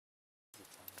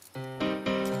Yo,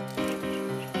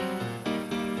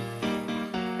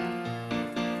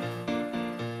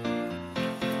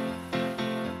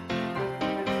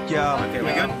 Okay,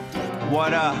 we good?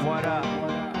 what up?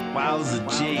 Wowza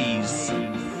G's.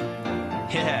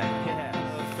 Yeah.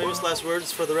 Famous last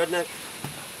words for the redneck?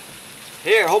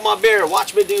 Here, hold my beer,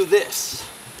 watch me do this.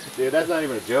 Dude, that's not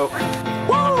even a joke.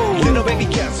 Woo! Little baby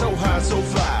cat, so high, so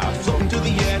fly, floating through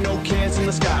the air, no cares in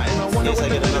the sky. And I wonder what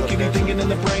the little kitty thinking in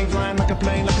the brain, flying like a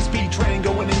plane, like a speed train,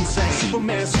 going insane.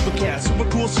 Superman, super cat, super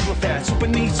cool, super fast, super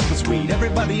neat, super sweet.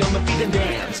 Everybody on the feet and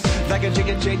dance like a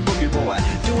jigga jig boogie boy,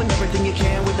 doing everything you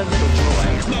can with a little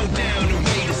joy. Slow down and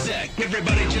wait a sec,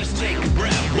 everybody just take a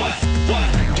breath. What?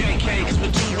 JK, 'cause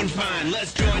we're doing fine.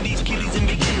 Let's join these kitties and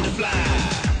begin to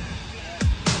fly.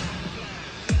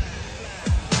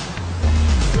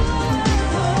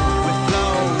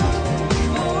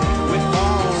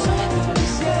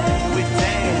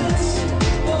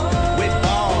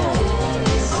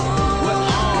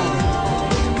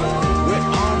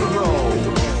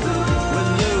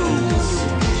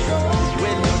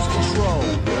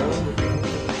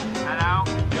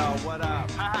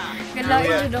 Good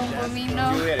luck, you don't put me no.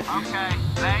 Okay,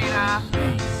 later.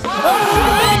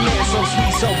 So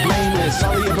sweet, so blameless.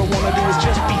 All he ever wanna do is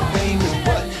just be famous.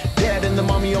 But dad and the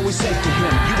mommy always say to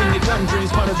him, you and your dumb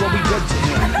dreams might as well be dead to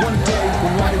him. One day,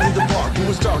 when riding through the park, it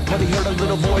was dark, but he heard a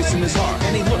little voice in his heart.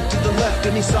 And he looked to the left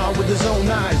and he saw with his own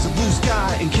eyes a blue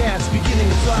sky and cats beginning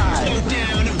to fly. Slow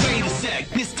down and wait a sec.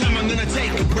 This time I'm gonna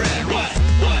take a breath. What?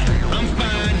 I'm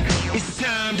fine. It's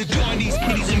time to join these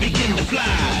kitties and begin to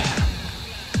fly.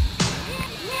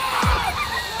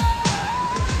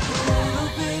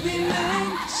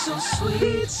 So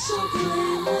sweet, so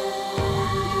blameless.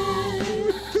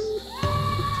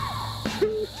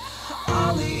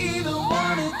 All he even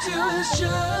wanted to is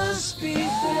just be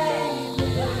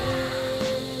famous.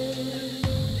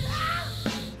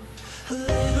 A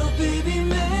little baby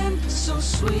man, so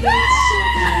sweet, so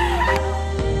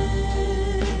blameless.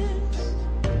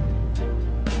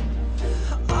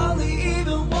 All he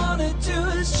even wanted to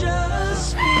is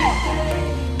just be famous.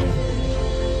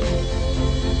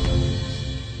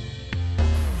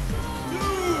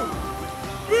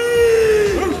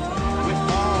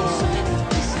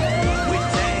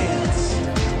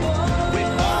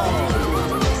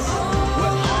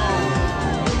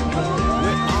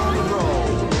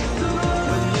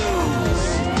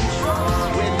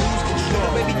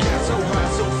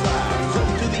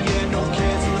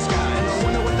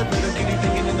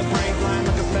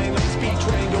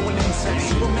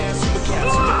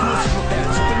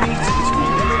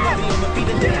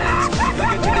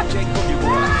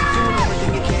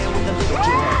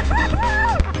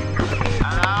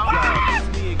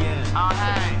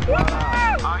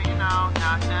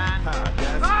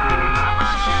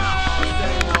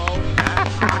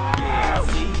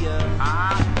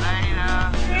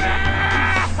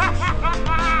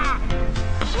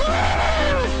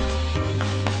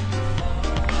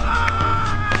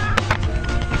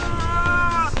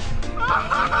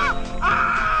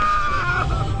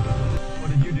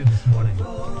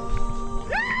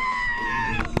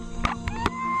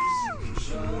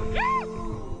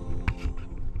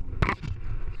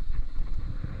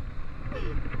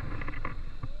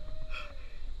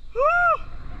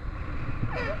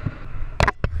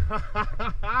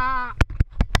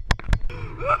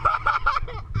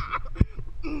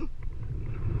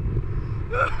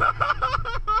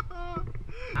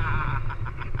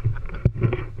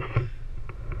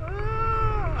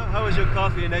 How was your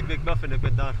coffee and egg McMuffin at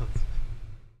McDonald's?